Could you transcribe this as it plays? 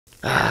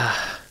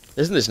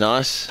Isn't this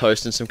nice?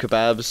 Hosting some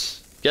kebabs.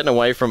 Getting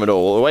away from it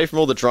all. Away from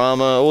all the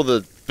drama, all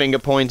the finger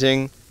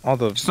pointing.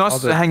 It's nice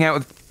to hang out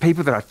with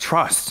people that I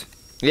trust.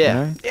 Yeah. You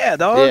know? Yeah,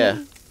 dog.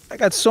 Yeah. I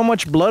got so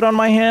much blood on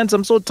my hands.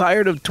 I'm so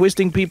tired of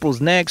twisting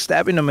people's necks,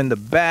 stabbing them in the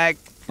back,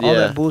 all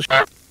that bullshit.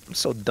 I'm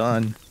so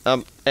done.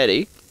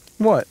 Eddie,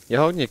 What? you're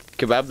holding your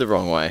kebab the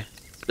wrong way.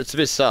 It's a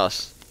bit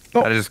sus.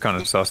 Oh. That is kind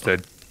of sus,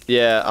 dude.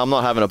 Yeah, I'm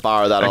not having a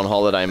bar of that on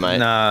holiday, mate.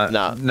 Nah,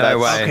 no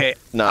way. Okay.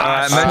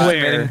 Nah.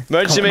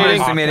 Emergency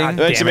meeting.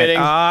 Emergency meeting.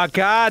 Ah,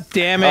 god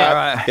damn it.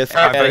 Alright. Get the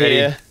fuck out of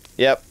here.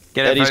 Yep.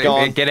 Eddie's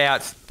gone. Get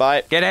out.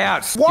 Bye. Get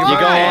out. Why? You're You're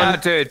going gone.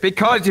 out, dude.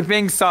 Because you're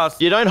being sus.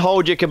 You don't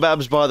hold your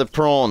kebabs by the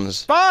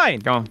prawns. Fine.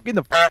 Go on. Get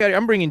the fuck out of here.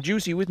 I'm bringing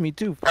Juicy with me,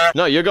 too.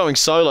 No, you're going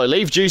solo.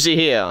 Leave Juicy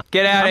here.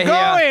 Get out of here.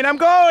 I'm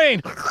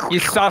going. You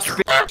sus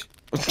bitch.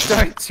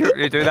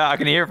 Don't do that. I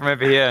can hear it from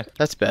over here.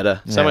 That's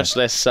better. So Yeah. much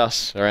less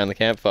sus around the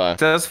campfire. It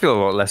does feel a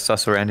lot less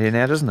sus around here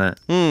now, doesn't it?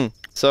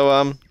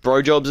 So,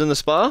 bro jobs in the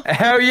spa?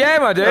 Hell yeah,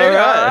 my dude.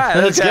 Alright,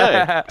 let's go.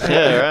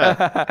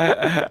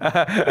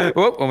 Yeah,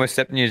 Whoop, almost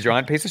stepped in your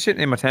giant piece of shit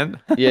in my tent.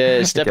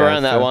 Yeah, step Okay,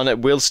 around that so- one. It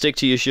will stick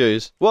to your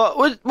shoes. What?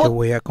 Te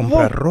voy a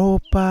comprar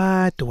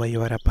ropa, te voy a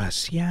llevar a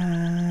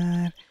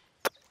pasear.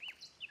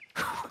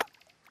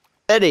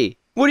 Eddie,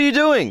 what are you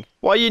doing?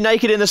 Why are you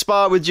naked in the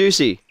spa with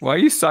Juicy? Why are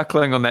you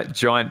suckling on that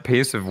giant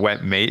piece of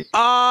wet meat?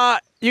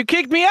 You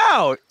kicked me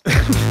out.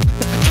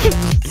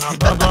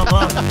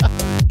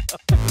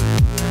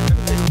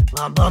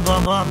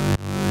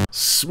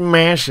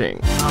 Smashing.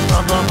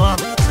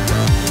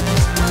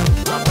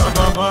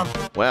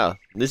 Wow,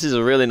 this is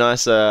a really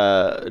nice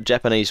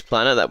Japanese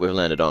planet that we've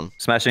landed on.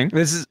 Smashing.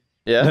 This is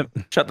Yeah?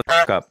 Shut the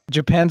fuck up.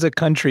 Japan's a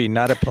country,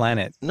 not a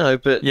planet. No,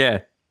 but Yeah.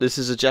 this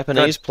is a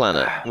Japanese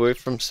planet. We're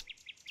from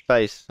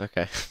space.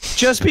 Okay.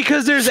 Just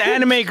because there's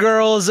anime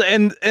girls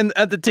and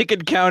at the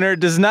ticket counter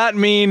does not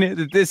mean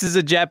that this is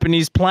a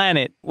Japanese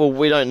planet. Well,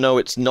 we don't know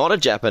it's not a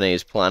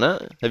Japanese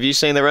planet. Have you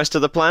seen the rest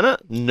of the planet?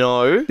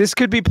 No. This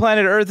could be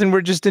planet Earth and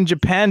we're just in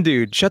Japan,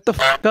 dude. Shut the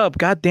fuck up.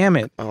 God damn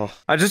it. Oh,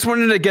 I just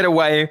wanted to get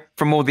away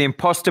from all the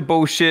imposter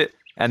bullshit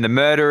and the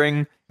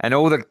murdering and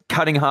all the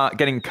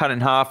getting cut in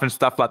half and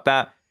stuff like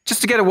that.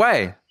 Just to get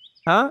away.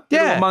 Huh?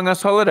 Yeah. Little Among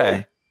Us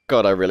holiday.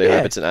 God, I really Yeah,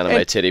 hope it's an anime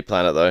and- titty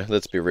planet, though.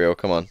 Let's be real.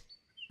 Come on.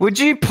 Would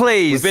you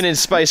please? We've been in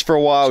space for a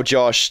while,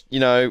 Josh.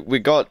 You know, we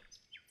got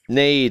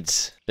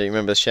needs. Do you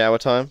remember shower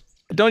time?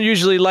 I don't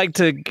usually like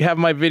to have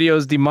my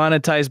videos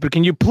demonetized, but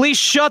can you please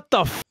shut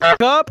the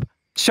fuck up?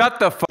 Shut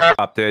the fuck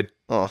up, dude.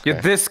 Oh, okay.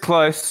 You're this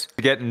close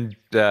to getting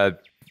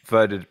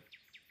voted.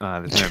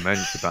 There's no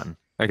emergency button.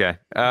 Okay.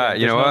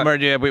 You know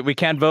what? Yeah, we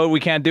can't vote. We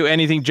can't do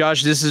anything,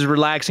 Josh. This is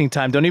relaxing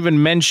time. Don't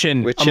even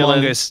mention We're chilling.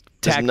 Among Us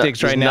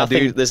tactics There's right now, nothing,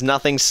 dude. There's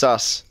nothing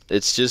sus.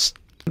 It's just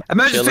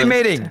Emergency chilling.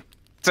 meeting.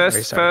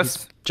 Sorry.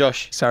 First.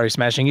 Josh. Sorry,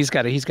 Smashing. He's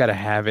got to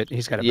have it.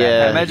 He's got to.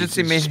 Yeah.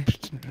 Emergency meeting.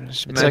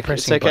 It's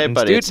okay,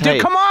 buddy. Dude, Hey.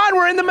 come on.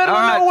 We're in the middle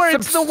Alright, of nowhere.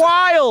 It's the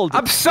wild.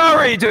 I'm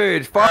sorry,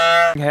 dude.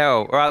 Fucking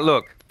hell. All right,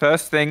 look.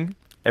 First thing,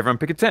 everyone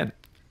pick a tent.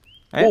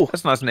 Hey, Ooh.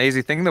 that's a nice and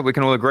easy thing that we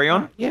can all agree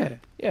on. Yeah.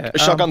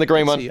 Shotgun the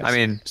green let's one. see, I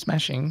mean,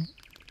 Smashing.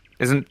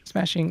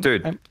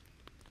 Dude.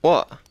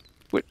 What?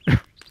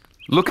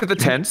 Look at the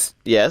tents.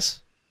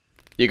 Yes.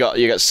 You got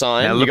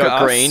cyan. Now You look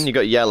got at green. us. You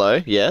got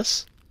yellow.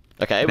 Yes.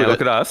 Okay. Now We look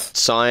got at us.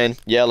 cyan,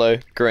 yellow,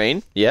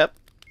 green. Yep.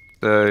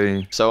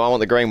 So, So I want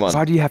the green one.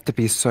 why do you have to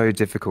be so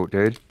difficult,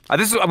 dude?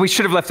 We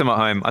should have left them at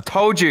home. I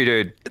told you,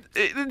 dude.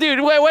 Dude,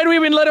 why do we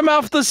even let him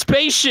off the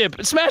spaceship?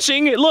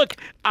 Smashing. Look,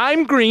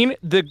 I'm green.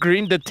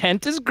 The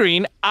tent is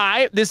green.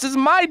 This is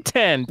my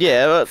tent.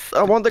 Yeah, but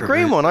I want the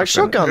green one. I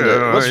shotgunned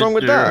it. What's wrong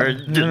with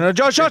that? No,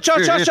 Josh, wait, no,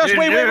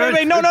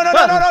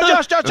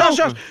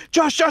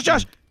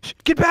 Josh,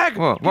 get back.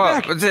 What?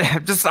 Get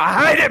back. Just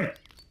hide him.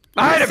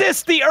 Hide him.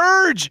 Resist the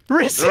urge.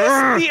 Resist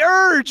the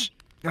urge.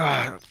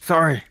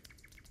 Sorry.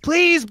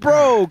 Please,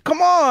 bro,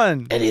 come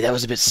on. Eddie, that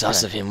was a bit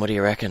sus of him. What do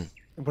you reckon?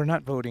 We're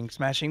not voting,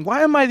 Smashing.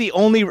 Why am I the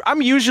only...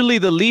 I'm usually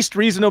the least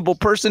reasonable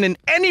person in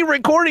any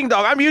recording,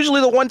 dog. I'm usually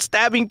the one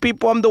stabbing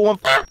people. I'm the one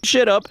f***ing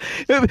shit up.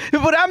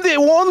 But I'm the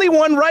only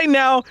one right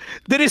now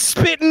that is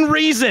spitting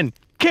reason.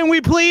 Can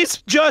we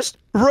please just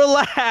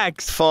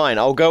relax? Fine,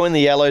 I'll go in the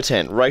yellow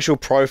tent. Racial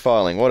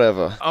profiling,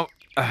 whatever. Oh.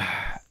 All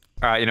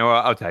right, you know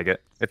what? I'll take it.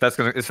 If that's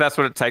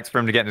what it takes for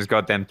him to get in his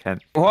goddamn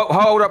tent.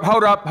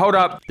 Hold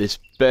up. This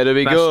better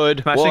be good.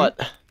 Smashing.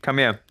 What? Come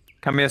here,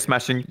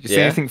 Smashing. You see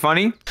Yeah? anything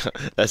funny?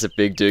 That's a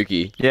big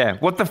dookie. Yeah.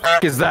 What the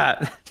f is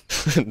that?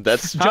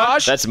 That's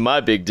Josh? That's my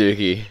big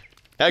dookie.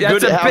 How That's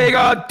good? a how, big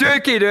old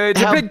dookie, dude.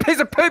 It's how- a big piece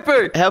of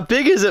poo-poo. How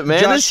big is it,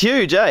 man? Josh- It's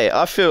huge, eh?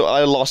 I feel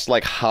I lost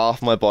like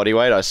half my body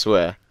weight. I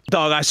swear.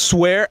 Dog, I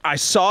swear I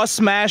saw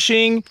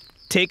Smashing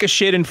take a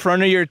shit in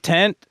front of your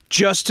tent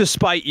just to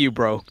spite you,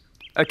 bro.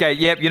 Okay,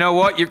 yep, you know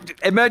what?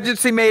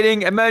 Emergency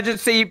meeting.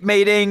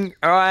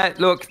 All right,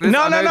 look.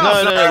 No,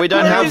 No, we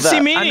don't have Emergency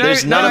that. meeting.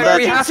 There's none of No, that.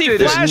 we have to.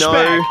 There's no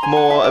Flashback.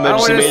 more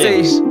emergency wanna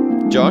see-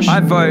 meetings. Josh? I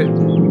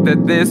vote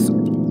that this.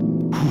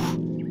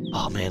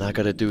 Oh man, I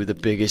gotta do the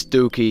biggest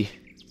dookie.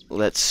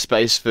 That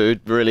space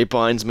food really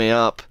binds me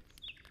up.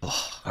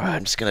 Oh, all right,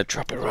 I'm just gonna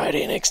drop it right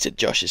here next to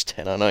Josh's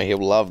tent. I know he'll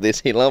love this.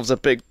 He loves a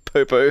big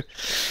poo-poo.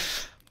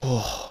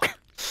 Oh.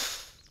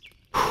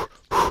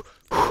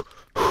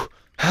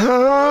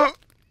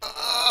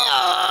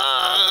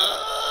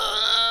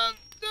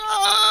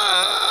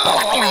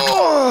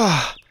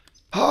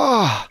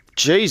 Oh,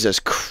 Jesus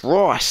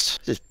Christ.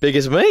 It's as big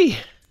as me.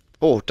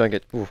 Oh, don't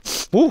get... Ooh.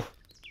 Ooh.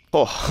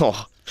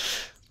 Oh.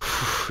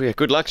 Yeah,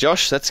 good luck,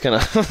 Josh. That's gonna...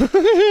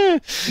 I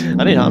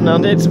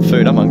need some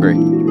food. I'm hungry.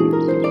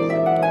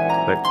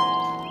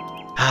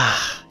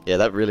 Yeah,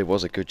 that really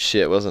was a good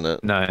shit, wasn't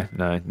it?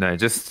 No,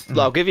 just...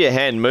 I'll give you a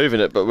hand moving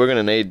it, but we're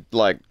gonna need,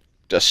 like,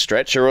 a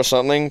stretcher or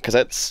something,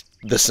 because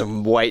there's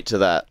some weight to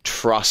that.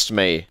 Trust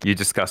me. You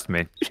disgust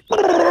me.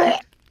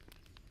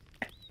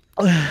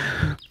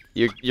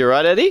 You're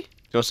right, Eddie?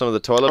 You want some of the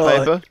toilet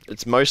paper?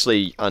 It's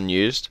mosely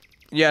unused.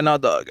 Yeah, no,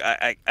 dog.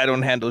 I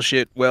don't handle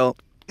shit well.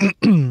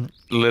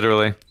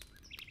 Literally.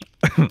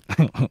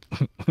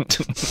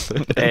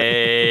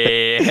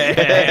 Hey.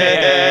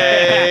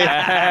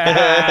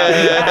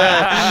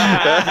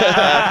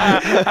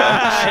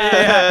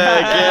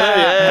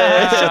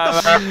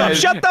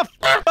 Shut the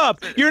f up!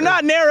 You're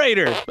not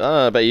narrator! I don't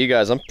know about you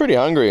guys. I'm pretty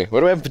hungry. What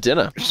do we have for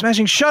dinner?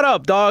 Smashing, shut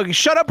up, dog.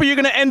 Shut up or you're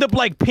gonna end up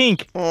like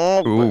Pink.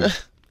 Ooh.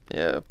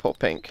 Yeah, poor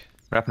Pink.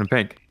 What happened to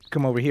Pink?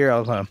 Come over here,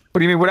 I'll What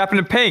do you mean, what happened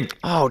to Pink?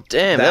 Oh,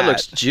 damn, that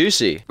looks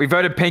juicy. We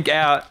voted Pink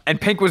out, and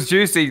Pink was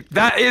juicy.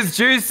 That is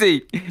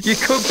juicy! You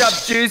cooked up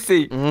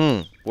juicy!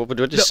 What would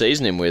you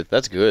season him with?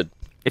 That's good.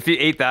 If you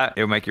eat that,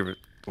 it'll make you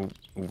all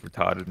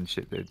retarded and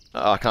shit, dude.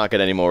 Oh, I can't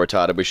get any more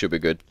retarded. We should be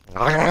good.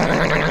 I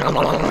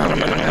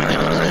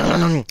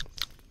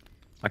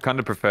kind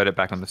of preferred it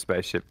back on the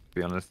spaceship, to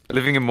be honest.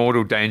 Living in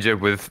mortal danger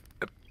with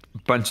a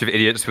bunch of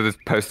idiots with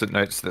post-it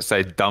notes that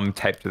say dumb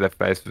taped to their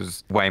face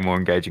was way more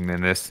engaging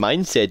than this.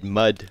 Mine said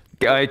mud.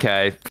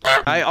 Okay.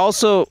 I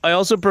also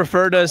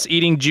preferred us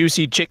eating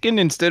juicy chicken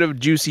instead of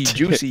juicy.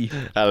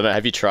 I don't know.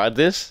 Have you tried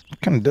this?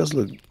 It kind of does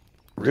look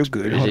real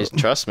good. Just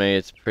trust me,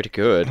 it's pretty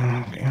good.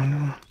 Okay.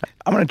 I'm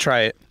gonna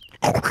try it.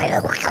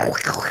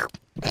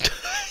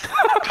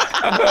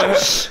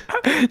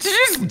 Did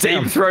you just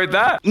deep throat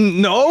that?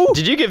 No.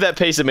 Did you give that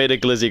piece of meat a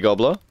glizzy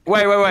gobbler?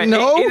 Wait.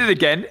 No. Eat it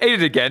again. Eat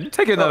it again.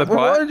 Take another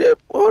bite.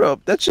 Hold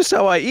up. That's just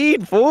how I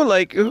eat, fool.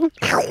 Like. Oh,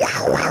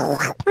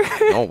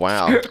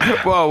 wow.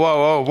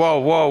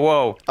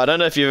 Whoa. I don't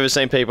know if you've ever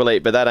seen people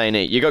eat, but that ain't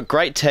it. You got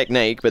great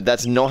technique, but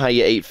that's not how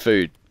you eat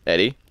food,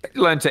 Eddie.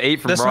 Learn to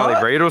eat from That's Riley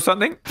not- Reid or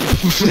something?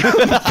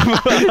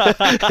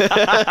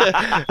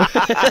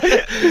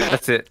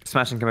 That's it.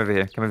 Smashing, come over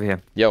here. Come over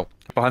here. Yo.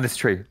 Behind this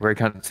tree where he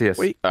can't see us.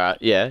 Wait. Alright,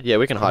 yeah,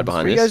 we can hide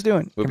behind What are this. you guys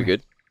doing? We'll be Come here.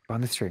 good.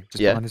 Behind this tree. Just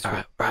Yeah. behind this tree.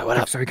 Alright, what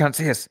up? So he can't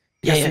see us.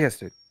 He Yeah, can't see yeah. us,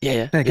 dude.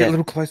 Yeah. No, get a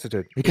little closer,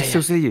 dude. He can Yeah,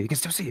 still see you. He can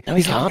still see you. No,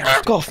 he can't.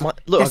 Fuck off. Look,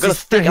 I've got a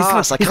he's- thick he's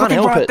ass. I he's can't looking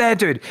help right it. there,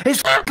 dude.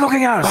 He's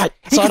looking at us. Right,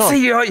 He side can on.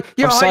 see you.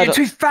 You're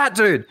too fat,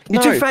 dude.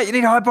 You're No. too fat. You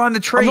need to hide behind the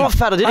tree. I'm not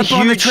fat. I did a Hide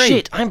behind the huge tree.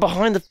 shit. I'm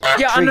behind the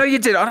Yeah, tree. I know you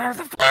did. I don't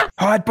know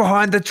hide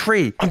behind the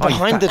tree. I'm Oh, you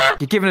behind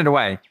fat. You're giving it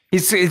away.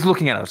 He's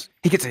looking at us.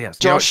 He can see us.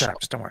 Josh. Shut up.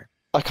 Just don't worry.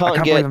 I I can't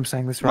can't get believe I'm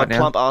saying this right my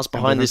now. plump ass Can't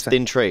believe behind I'm this saying-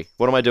 thin tree.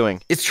 What am I doing?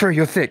 It's true.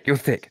 You're thick. You're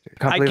thick.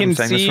 Can't I believe can I'm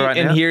saying see this right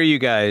and now. hear you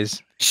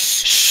guys.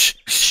 Shh.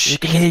 He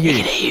can hear you.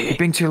 You're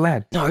being too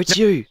loud. No, it's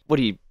you. What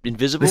are you,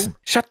 invisible? Listen,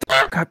 shut the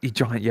fuck up, you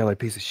giant yellow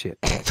piece of shit.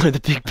 No, the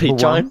big Number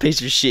giant one. piece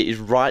of shit is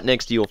right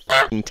next to your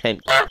fucking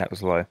tent. That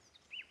was low.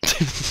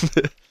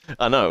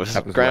 I know, it was,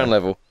 That was ground low.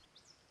 level.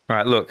 All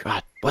right, look.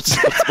 Right, what's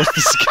the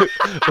scoop?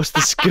 What's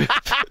the scoop?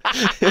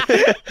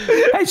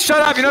 Hey,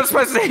 shut up! You're not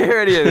supposed to hear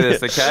any of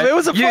this, okay? It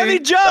was a funny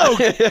joke.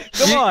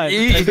 Come You, on.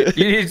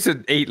 you need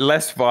to eat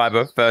less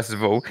fiber, first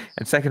of all,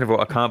 and second of all,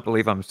 I can't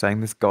believe I'm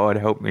saying this. God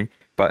help me,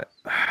 but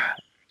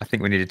I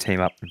think we need to team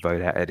up and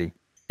vote out Eddie.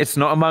 It's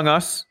not Among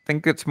Us. I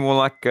think it's more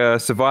like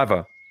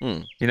Survivor.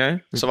 You know,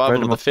 We vote Survival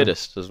him of the off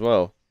fittest as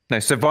well. No,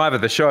 Survivor,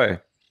 the show.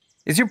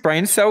 Is your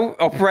brain cell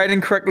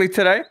operating correctly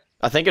today?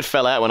 I think it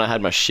fell out when I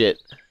had my shit.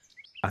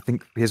 I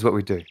think here's what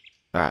we do.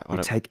 All right, We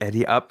take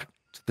Eddie up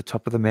to the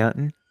top of the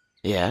mountain,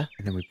 yeah.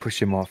 and then we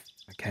push him off.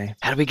 Okay.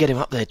 How do we get him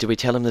up there? Do we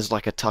tell him there's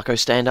like a taco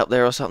stand up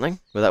there or something?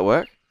 Will that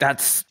work?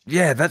 That's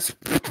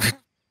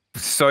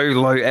so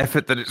low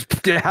effort that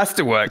it has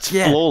to work. It's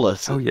yeah.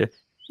 flawless. Oh yeah.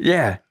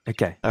 Yeah.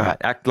 Okay. All right.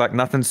 Act like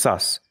nothing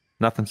sus.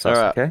 Nothing sus.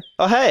 All right. Okay.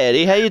 Oh, hey,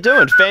 Eddie, how you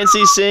doing?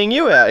 Fancy seeing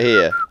you out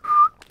here.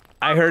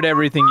 I heard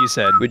everything you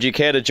said. Would you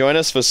care to join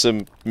us for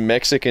some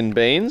Mexican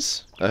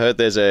beans? I heard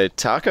there's a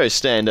taco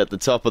stand at the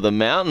top of the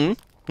mountain.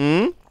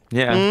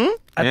 Yeah.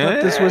 I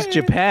thought this was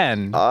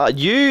Japan.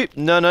 You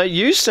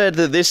said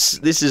that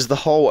this is the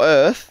whole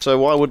Earth. So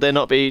why would there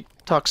not be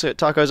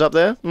tacos up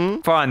there?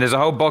 Fine. There's a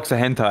whole box of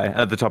hentai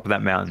at the top of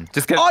that mountain.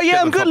 Just get. Oh yeah,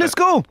 get I'm the good. top Let's of-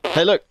 go.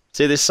 Hey, look,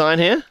 see this sign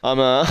here? I'm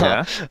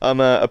Yeah?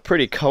 a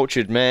pretty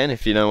cultured man,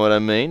 if you know what I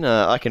mean.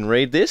 I can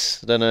read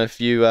this. I don't know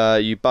if you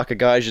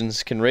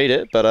Buckagasians can read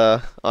it,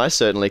 but I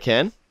certainly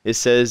can. It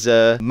says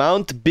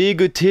Mount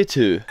Bigu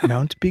Titu.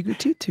 Mount Bigu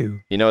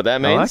Titu. You know what that I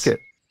means? like it.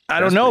 I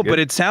That's don't know, pretty but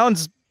good. it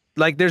sounds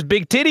like there's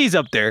big titties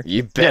up there.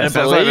 You better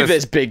sounds like believe this-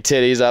 there's big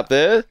titties up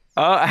there.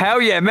 Oh, hell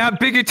yeah.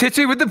 Mount Bigu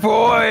Titu with the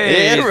boys.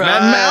 Yeah,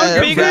 right.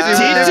 Mount Bigu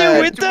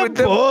Titu with the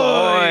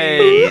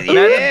boys. Mount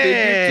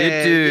Bigu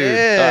Titu.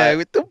 Yeah, Alright.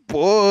 with the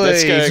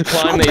boys. Let's go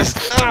climb these.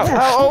 Calm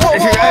down.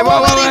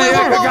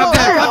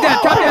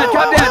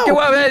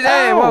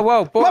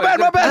 Whoa. Boy. My bad,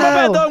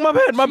 dog.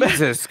 My bad.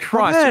 Jesus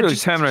Christ. You really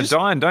determined to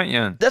die, don't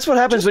you? That's what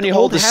happens when you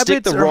hold the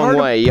stick the wrong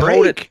way. You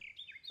hold it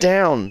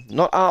down,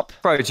 not up.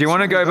 Bro, do you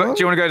want to go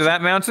to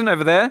that mountain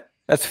over there?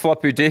 That's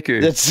Flopu Deku.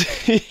 That's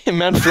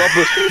Mount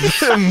Flopu.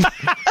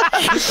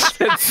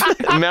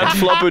 Mount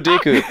Flopu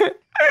Deku.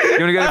 You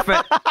want to go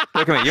to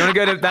look at me. You want to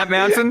go to that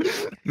mountain,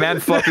 Mount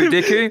Flopu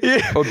Deku,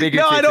 or Bigu Titu?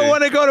 No, I don't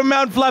want to go to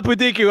Mount Flapu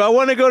Diku. I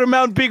want to go to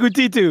Mount Bigu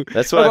Titu.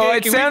 That's what. Well,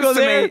 it sounds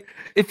to me.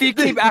 If you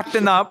keep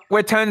acting up,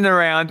 we're turning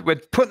around,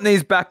 we're putting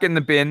these back in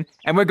the bin,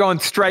 and we're going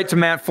straight to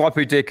Mount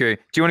Flopu Deku. Do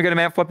you want to go to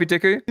Mount Flopu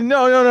Deku?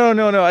 No.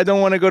 I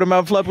don't want to go to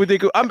Mount Flapu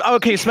Diku.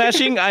 Okay,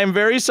 Smashing. I am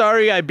very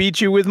sorry. I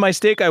beat you with my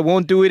stick. I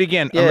won't do it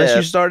again unless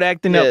you start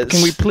acting up.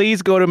 Can we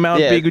please go to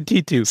Mount Bigu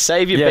Titu?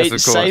 Save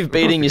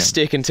beating your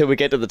stick until we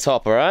get to the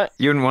top. All right.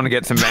 You wouldn't want to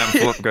get to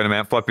go to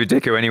Mount Flopu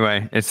Deku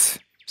anyway. It's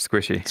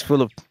squishy. It's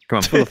full of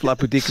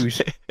Flapu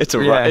Dikus. It's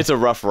a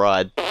rough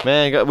ride,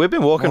 man. We've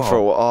been walking for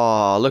a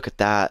while. Oh, look at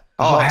that.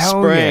 Hot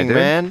hell spring, yeah,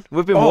 man.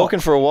 We've been walking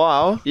for a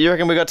while. You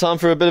reckon we got time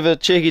for a bit of a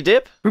cheeky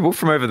dip? We walked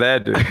from over there,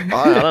 dude.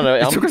 I don't know.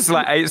 It took us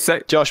like 8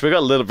 seconds. Josh, we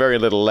got very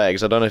little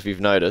legs. I don't know if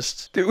you've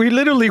noticed. Dude, we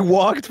literally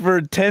walked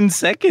for 10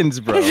 seconds,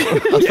 bro.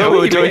 I thought we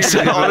were doing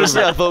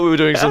honestly, I thought we were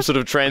doing some sort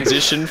of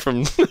transition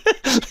from.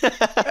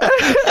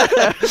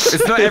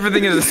 It's not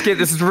everything is a skit.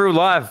 This is real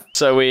life.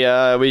 So we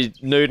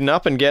nuding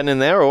up and getting in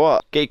there or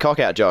what? Get your cock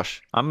out,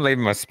 Josh. I'm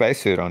leaving my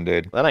spacesuit on,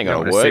 dude. That ain't gonna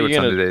I work. see You're what's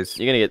under these.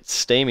 gonna get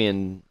steamy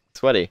and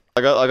sweaty.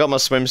 I got my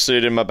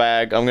swimsuit in my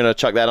bag. I'm gonna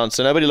chuck that on.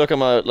 So nobody look at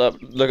my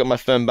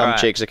firm bum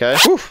cheeks, okay?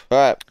 All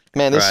right,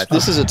 man.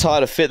 This is a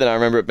tighter fit than I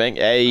remember it being.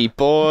 Hey,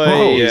 boys.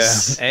 Oh,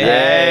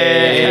 yeah.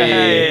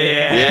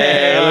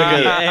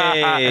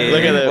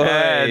 Look at it.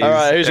 All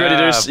right, who's ready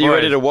to? You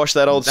ready to wash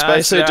that old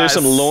spacesuit? Do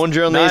some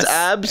laundry on these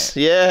abs?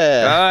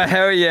 Yeah. Oh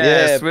hell yeah!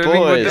 Yeah,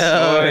 Swimming with the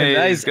boys.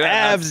 Nice Good.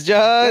 abs,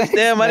 Josh.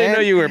 Damn, I didn't know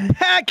you were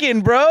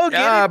packing, bro.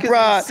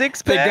 Bro.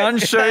 Six The pack. gun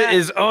show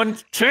is on.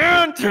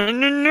 Turn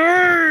the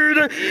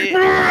nerd.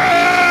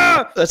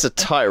 That's a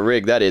tight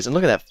rig, that is. And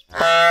look at that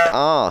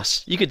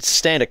ass. You could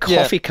stand a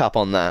coffee cup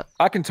on that.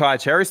 I can tie a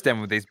cherry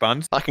stem with these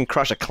buns. I can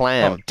crush a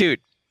clam. Oh, dude.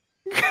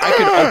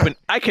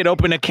 I could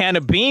open a can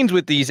of beans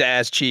with these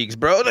ass cheeks,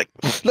 bro.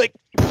 Like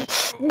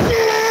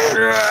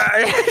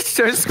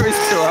So squeeze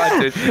too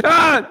hard, dude.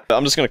 Ah!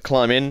 I'm just gonna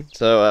climb in.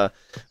 So,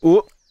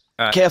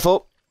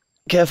 careful.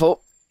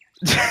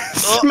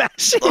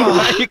 Smashing.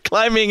 Why are you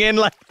climbing in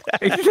like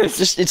that?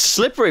 It's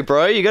slippery,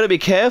 bro. You gotta be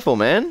careful,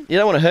 man. You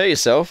don't want to hurt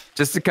yourself.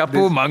 Just a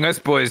couple Among Us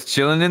boys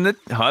chilling in the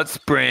hot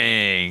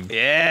spring.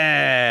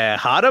 Yeah,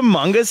 hot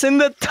Among Us in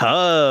the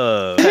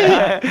tub.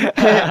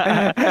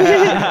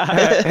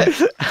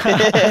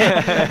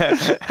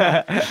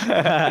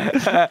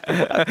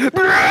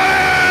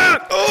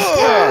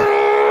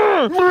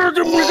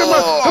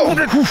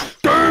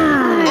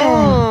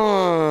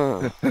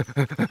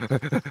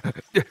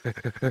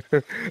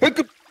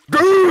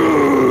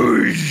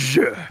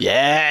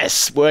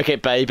 Yes, work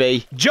it,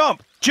 baby.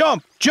 Jump. Do a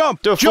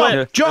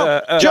flip.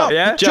 Jump. Jump.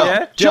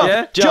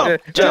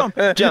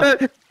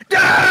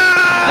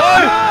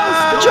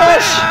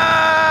 Josh!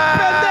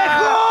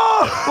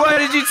 Why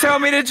did you tell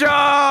me to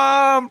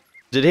jump?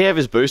 Did he have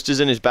his boosters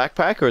in his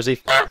backpack, or is he?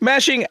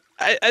 Mashing,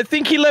 I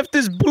think he left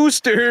his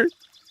booster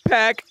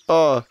pack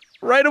Oh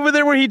right over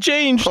there where he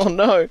changed.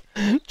 no,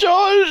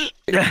 Josh!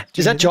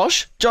 Is that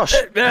Josh? Josh?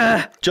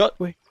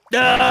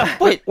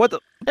 Wait, What the?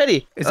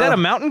 Eddie. Is that a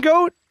mountain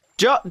goat?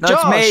 Josh?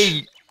 That's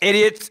me,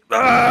 idiots.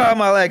 Oh,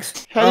 my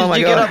legs. How did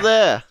you get up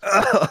there?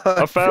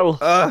 I fell.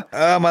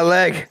 Oh, my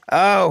leg.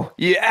 Oh,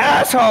 you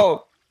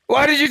asshole.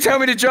 Why did you tell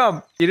me to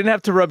jump? You didn't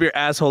have to rub your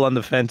asshole on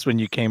the fence when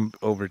you came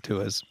over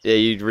to us. Yeah,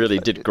 you really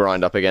did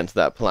grind up against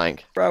that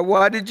plank. Bro,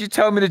 why did you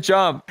tell me to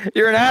jump?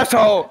 You're an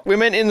asshole. We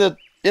meant in the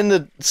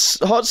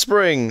hot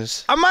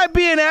springs. I might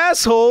be an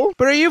asshole,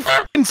 but are you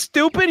f***ing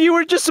stupid? You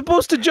were just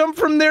supposed to jump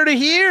from there to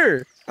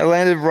here. I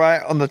landed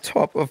right on the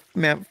top of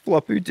Mount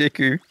Flopu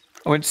Deku.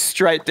 I went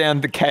straight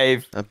down the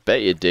cave. I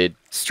bet you did.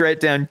 Straight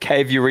down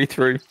cave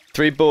urethra.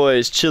 3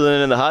 boys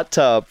chilling in the hot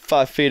tub,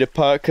 5 feet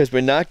apart because we're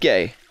not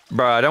gay.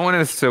 Bro, I don't want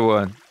this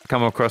to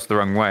come across the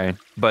wrong way,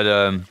 but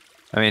I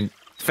mean,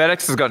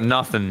 FedEx has got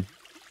nothing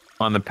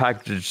on the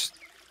package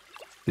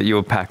that you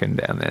were packing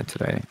down there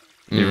today.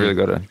 You really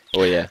got a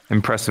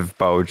impressive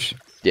bulge.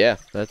 Yeah,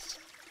 that's.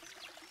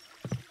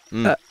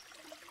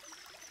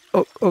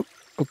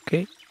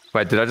 Okay.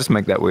 Wait, did I just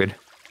make that weird?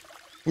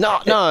 No,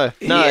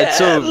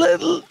 it's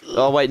all.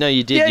 Oh wait, no,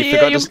 you did. You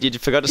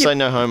forgot to say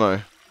no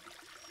homo.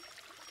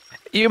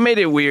 You made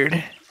it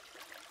weird.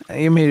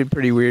 You made it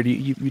pretty weird.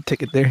 You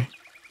took it there.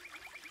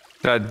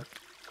 There's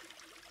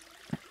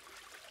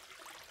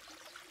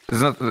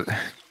not.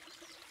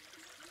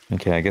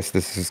 Okay, I guess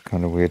this is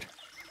kind of weird.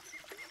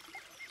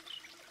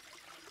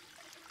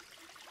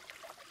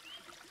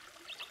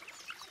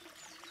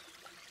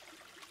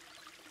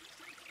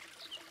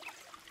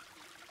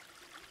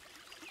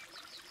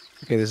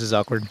 Okay, this is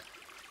awkward.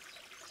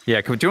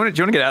 Yeah, do you want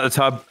to get out of the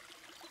tub?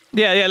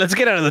 Yeah, let's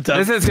get out of the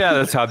tub. Let's get out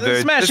of the tub,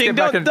 dude. Smashing,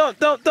 don't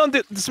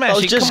do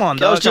smashing. Come on, I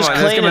dog. was just Come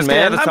on, cleaning,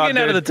 man. I'm getting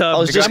out of the tub. I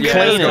was just Yeah,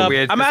 cleaning. it got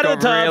weird. I'm out of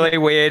the tub. Really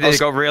weird. It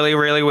got really,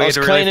 really I weird was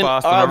really cleaning.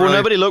 fast. Alright, well, really...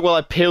 nobody look while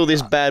I peel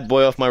this bad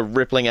boy off my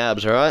rippling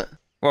abs, alright?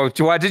 Well,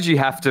 why did you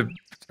have to...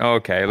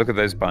 Okay, look at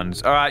those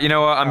buns. Alright, you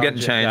know what? I'm getting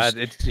changed.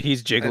 God,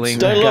 he's jiggling.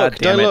 Don't look,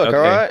 don't look,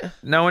 alright?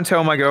 No one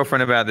tell my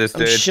girlfriend about this,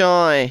 I'm dude.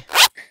 shy.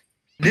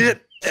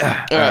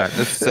 Alright,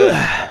 let's...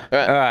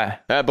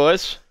 Alright,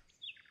 boys.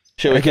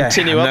 Shall we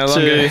continue I'm up no to...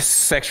 longer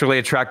sexually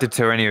attracted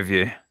to any of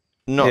you.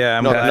 Not, Yeah,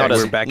 I'm not, glad not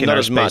we're as, back in not our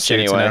as much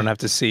spacesuits and I anyway. don't have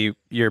to see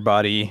your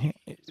body,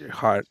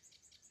 hard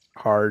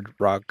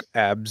rock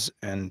abs,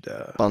 and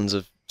Buns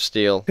of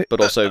steel, but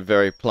also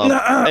very plump.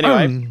 No,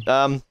 Anyway,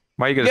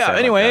 Why are you gonna say yeah. it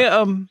Anyway,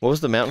 like what was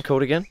the mountain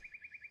called again?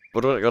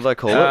 What did I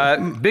call that?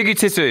 it? Bigu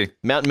Titu.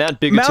 Mount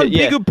Bigu. Mount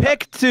Yeah, Bigu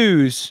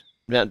Pectus.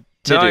 Mount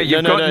No, Titu.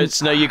 you've No, gotten-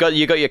 it's no. You got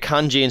your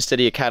kanji instead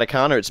of your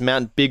katakana. It's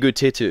Mount Bigu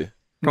Titu.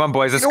 Come on,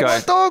 boys, let's You know go.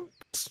 what, dog?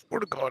 Swear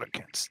to God, I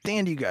can't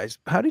stand you guys.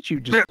 How did you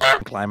just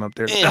climb up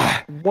there?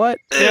 What?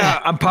 Yeah,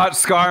 I'm part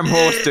Skyrim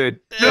horse, dude.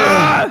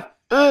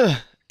 Ugh.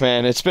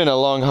 Man, it's been a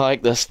long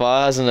hike thus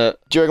far, hasn't it?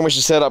 Do you reckon we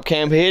should set up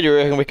camp here? Do you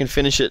reckon we can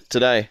finish it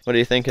today? What are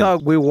you thinking?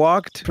 Dog, we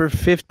walked for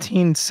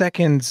 15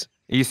 seconds.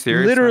 Are you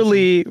serious?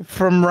 Literally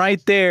from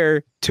right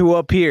there to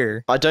up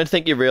here. I don't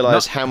think you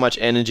realize how much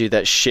energy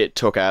that shit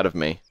took out of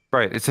me.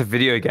 Bro, it's a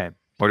video game.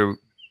 What do we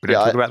Yeah,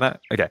 don't talk about that?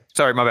 Okay,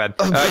 sorry, my bad.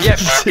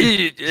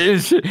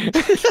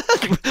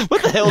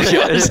 What the hell,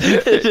 Josh?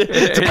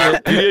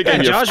 Video game,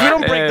 Hey, Josh, we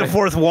don't break the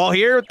fourth wall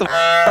here. What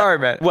the Sorry,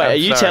 man. Wait, I'm are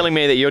you sorry. telling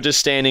me that you're just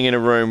standing in a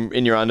room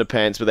in your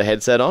underpants with a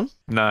headset on?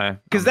 No.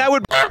 Because that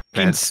would be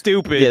Man.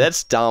 stupid. Yeah,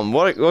 that's dumb.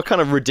 What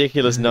kind of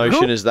ridiculous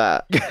notion is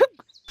that?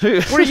 We're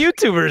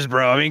YouTubers,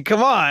 bro. I mean,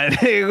 come on.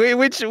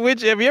 which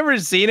have you ever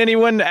seen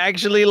anyone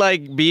actually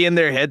like be in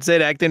their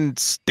headset acting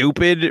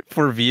stupid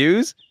for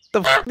views?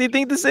 The f do you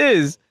think this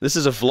is? This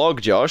is a vlog,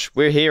 Josh.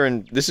 We're here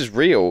and this is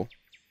real.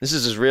 This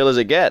is as real as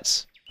it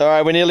gets.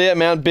 Alright, we're nearly at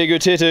Mount Bigu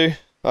Titu.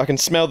 I can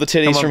smell the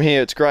titties from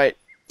here. It's great.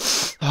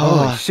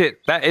 Holy Oh,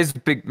 shit, that is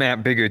Big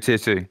Mount Bigu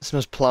Titu. it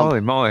smells plump.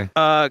 Holy moly.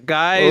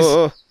 Guys,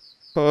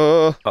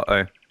 Oh.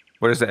 Uh-oh.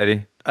 What is it,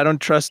 Eddie? I don't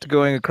trust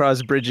going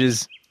across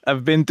bridges.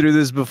 I've been through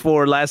this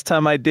before. Last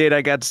time I did,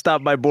 I got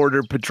stopped by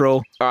Border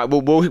Patrol. Alright,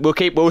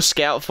 we'll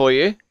scout for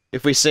you.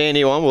 If we see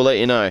anyone, we'll let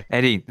you know.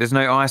 Eddie, there's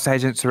no ICE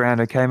agents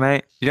around, okay,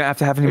 mate? You don't have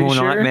to have any Are you more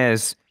sure?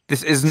 nightmares.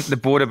 This isn't the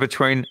border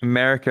between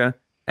America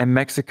and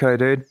Mexico,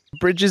 dude.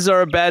 Bridges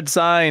are a bad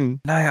sign.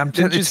 No,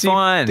 Didn't you it's see?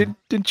 fine.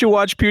 Didn't you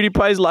watch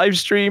PewDiePie's live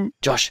stream?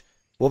 Josh,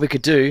 what we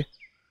could do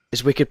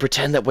is we could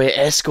pretend that we're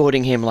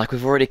escorting him like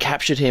we've already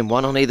captured him,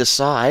 one on either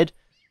side,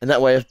 and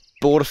that way if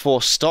Border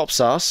Force stops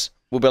us,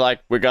 we'll be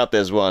like, we got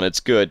this one, it's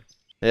good.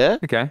 Yeah?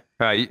 Okay. All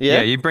right. Yeah?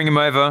 Yeah, you bring him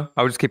over.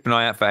 I'll just keep an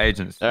eye out for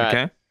agents. All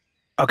right.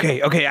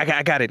 Okay. Okay,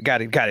 I got it.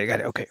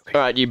 Okay.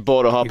 Alright, you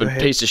border hopping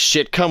ahead. piece of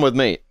shit, come with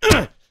me.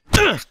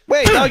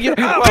 Wait, no, you.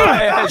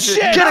 Oh, shit!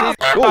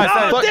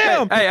 Oh,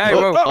 Damn! Hey,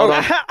 whoa, Hold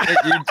on.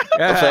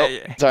 I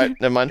fell. Sorry,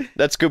 never mind.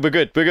 That's good, we're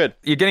good.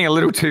 You're getting a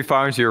little too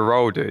far into your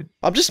role, dude.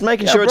 I'm just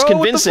making Yeah, sure it's bro,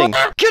 what the convincing.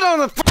 Get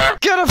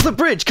off the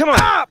bridge, come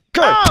on!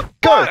 Go!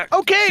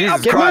 Okay, Jesus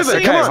I'm Christ, crossing.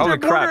 okay, Mr. holy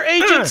crap. Border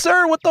Agent,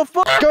 sir. What the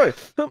fuck? Go!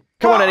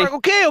 Come on, Eddie.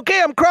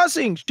 Okay, I'm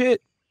crossing.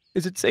 Shit.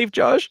 Is it safe,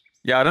 Josh?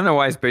 Yeah, I don't know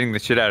why he's beating the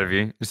shit out of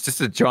you. It's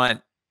just a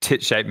giant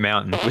tit-shaped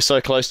mountain. We're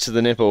so close to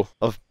the nipple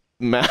of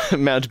Mount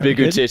Bigu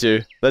good?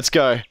 Titu. Let's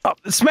go. Oh,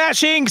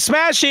 smashing!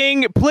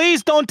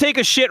 Please don't take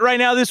a shit right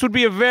now. This would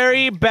be a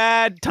very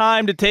bad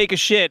time to take a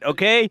shit,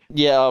 okay?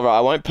 Yeah, alright,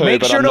 I won't poo,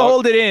 Make but sure I'm to not...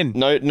 hold it in.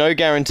 No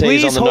guarantees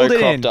Please on the hold no it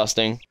crop in.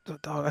 dusting.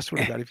 Dog, I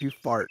swear to God, if you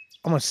fart,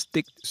 I'm gonna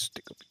stick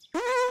up.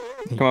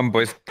 Come on,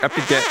 boys. Up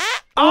you get.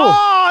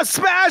 Oh,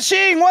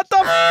 smashing! What the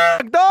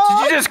fuck, dog?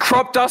 Did you just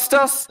crop dust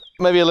us?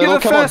 Maybe a little, You're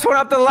the come on. first one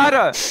up the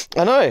ladder.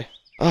 I know.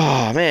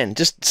 Oh man,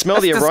 just smell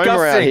That's the aroma out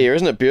disgusting. here,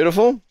 isn't it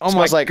beautiful? Oh my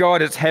Smells like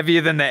god, it's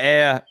heavier than the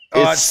air. Oh,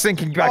 It's- it's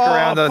sinking back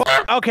around us.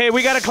 Okay,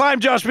 we gotta climb,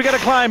 Josh. We gotta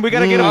climb. We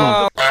gotta get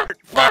Oh,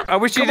 him. I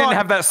wish you Come didn't on.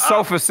 have that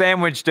sulfur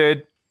sandwich,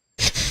 dude.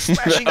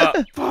 Smashing.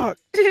 Fuck.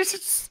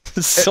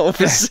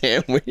 sulfur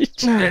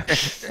sandwich.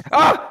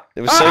 Ah!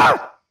 It was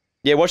so.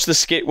 Yeah, watch the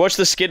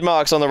skid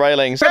marks on the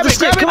railings. Grab it,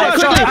 skid, come on,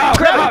 Josh. quickly. Ow,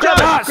 Grab it, grab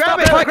it, Grab it, Stop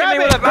grab fucking me it,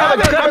 with a grab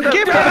it, bag. grab it,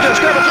 Give grab it, it, Josh,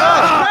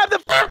 grab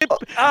it, grab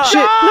the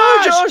Shit,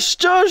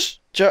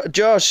 no,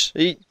 Josh.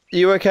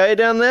 You okay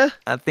down there?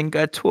 I think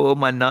I tore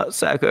my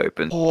nutsack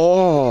open.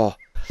 Oh.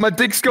 My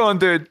dick's gone,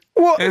 dude.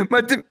 What?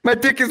 My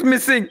dick is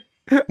missing.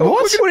 What?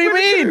 What do you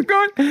mean?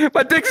 Gone.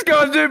 My dick's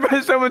gone, dude.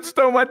 Someone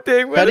stole my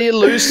dick. How do you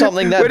lose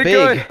something that Where'd it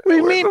go? big? What do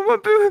you mean?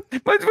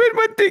 Where'd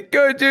my dick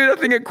go, dude? I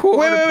think it caught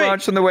on a Wait.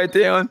 branch on the way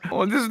down.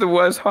 Oh, this is the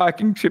worst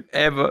hiking trip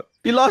ever.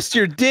 You lost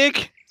your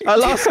dick. I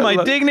lost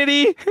my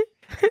dignity.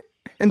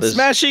 And Liz.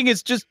 smashing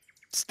is just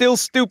still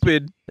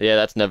stupid. Yeah,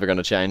 that's never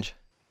gonna change.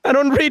 I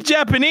don't read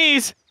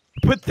Japanese,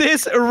 but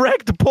this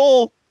erect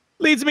pole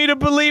leads me to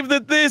believe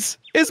that this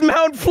is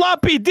Mount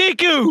Floppy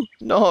Deku.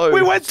 No.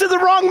 We went to the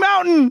wrong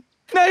mountain.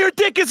 Now your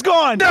dick is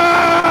gone.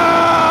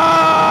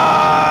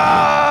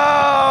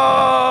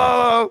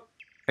 No!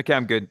 Okay,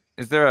 I'm good.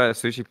 Is there a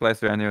sushi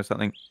place around there or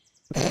something?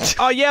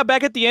 Oh yeah,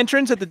 back at the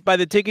entrance by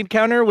the ticket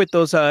counter with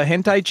those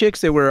hentai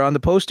chicks that were on the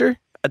poster.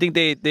 I think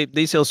they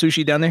sell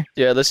sushi down there.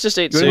 Yeah, let's just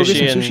eat You wanna go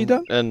get some sushi sushi,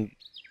 dog? and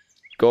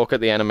gawk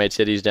at the anime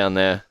titties down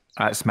there.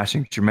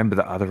 Smashing. Do you remember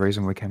the other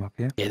reason we came up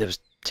here? Yeah, there was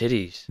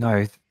titties.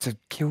 No, to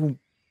kill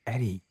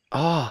Eddie.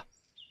 Oh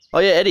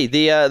yeah, Eddie,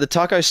 the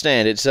taco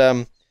stand. It's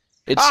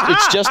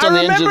Aha! just I on the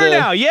end of remember the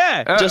now.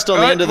 Yeah. just on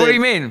the end of What the. do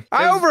you mean?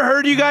 I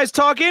overheard you guys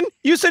talking.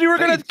 You said you were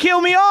gonna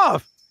kill me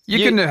off. You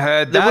couldn't have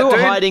heard that, We were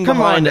dude. hiding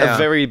Come on behind a now.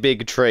 very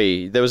big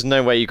tree. There was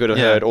no way you could have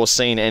heard or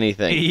seen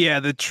anything. Yeah,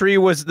 the tree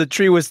was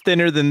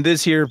thinner than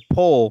this here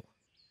pole.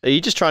 Are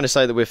you just trying to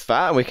say that we're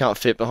fat and we can't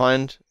fit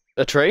behind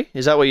a tree?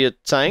 Is that what you're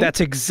saying?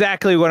 That's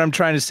exactly what I'm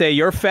trying to say.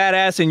 Your fat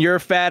ass and your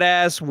fat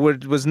ass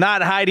was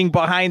not hiding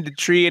behind the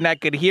tree, and I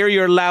could hear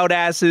your loud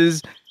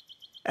asses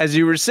as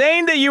you were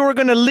saying that you were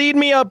gonna lead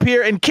me up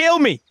here and kill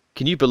me.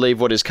 Can you believe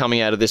what is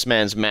coming out of this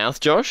man's mouth,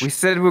 Josh? We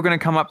said we were going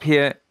to come up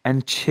here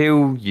and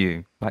chill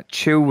you. Like,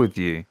 chill with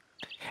you.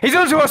 He's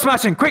onto us,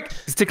 Smashing! Quick!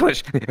 It's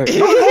ticklish.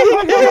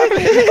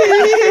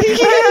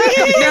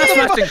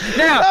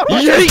 Now,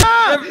 Smashing!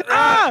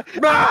 Now!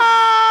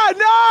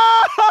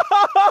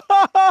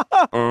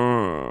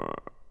 No!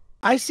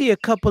 I see a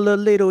couple of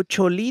little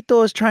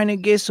cholitos trying to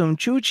get some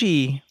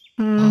chuchi.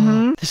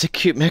 Mm-hmm. There's a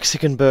cute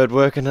Mexican bird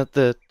working at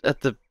the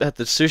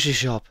sushi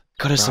shop.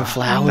 Got us some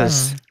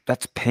flowers.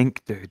 That's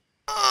pink, dude.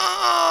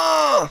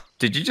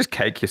 Did you just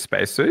cake your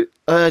spacesuit?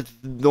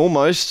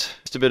 Almost.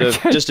 Just a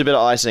bit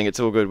of icing. It's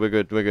all good. We're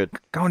good. We're good.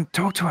 Go and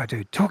talk to her,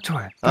 dude. Talk to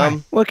her.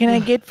 What can I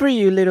get for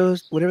you, little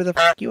whatever the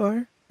fuck you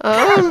are?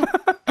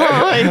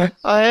 Hi.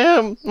 I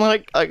am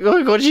I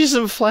got you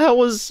some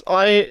flowers.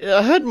 I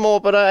had more,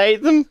 but I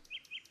ate them.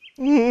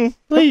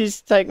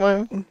 Please take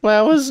my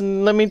flowers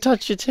and let me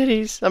touch your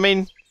titties. I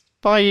mean,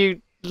 buy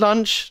you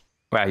lunch.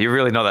 Wow, you're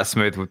really not that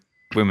smooth with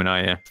women,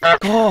 are you?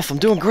 Fuck off! I'm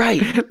doing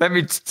great. let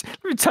me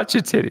touch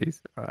your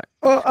titties. All right.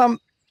 Well,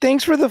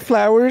 thanks for the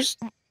flowers,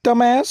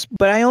 dumbass.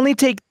 But I only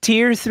take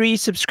tier 3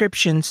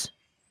 subscriptions.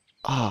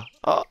 Dude.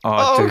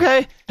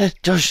 Okay.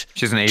 Josh.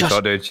 She's an Josh.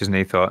 ethot, dude. She's an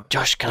ethot.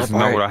 Josh, can That's I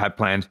not what borrow? I had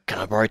planned. Can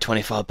I borrow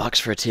 $25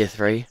 for a tier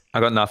 3? I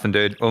got nothing,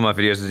 dude. All my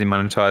videos is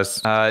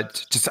demonetized.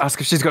 Just ask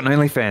if she's got an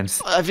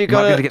OnlyFans. Have you Might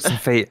got be able to get some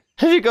feet.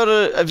 Have you got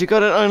an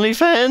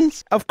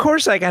OnlyFans? Of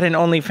course I got an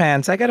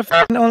OnlyFans. I got a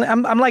fucking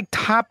I'm like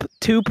top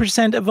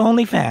 2% of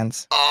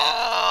OnlyFans.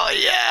 Oh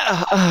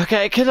yeah.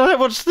 Okay.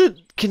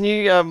 Can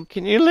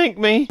you link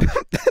me?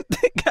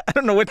 I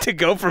don't know what to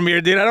go from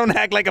here, dude. I don't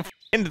act like a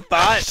fucking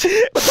thought.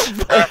 What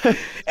the fuck?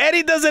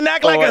 Eddie doesn't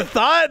act like a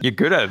thought. You're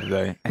good at it,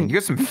 though. And you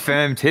got some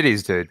firm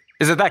titties, dude.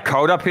 Is it that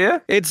cold up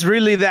here? It's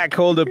really that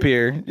cold up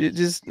here. You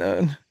just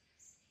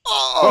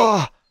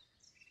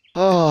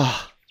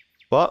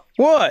What?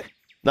 What?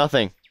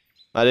 Nothing.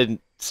 I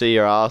didn't see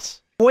your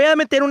ass. Voy a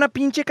meter una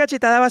pinche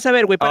cachetada, vas a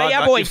ver, güey. Para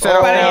allá no, voy. you said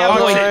it. Para allá Oh,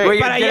 voy. wait,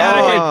 Para get allá out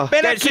of voy. here.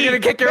 Ven Get- aquí. she's gonna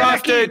kick your ven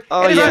ass, aquí. dude.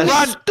 Oh, Eres yes. un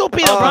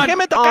estúpido. ¿Por qué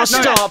me tocaste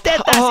las stop.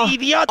 tetas,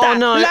 idiota?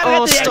 no.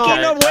 Lárgate de Stop. aquí.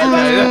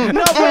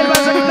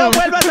 No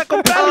vuelvas a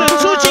comprarle un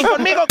sushi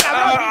conmigo,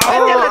 cabrón.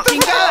 Vete a la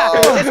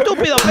chingada.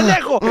 Estúpido,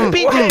 pendejo.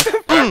 Pinche.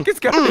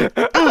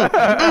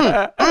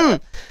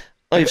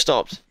 Oh, you've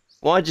stopped.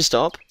 Why'd you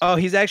stop? Oh,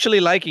 he's actually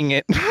liking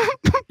it.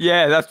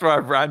 Yeah, that's where I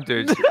ran,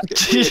 dude.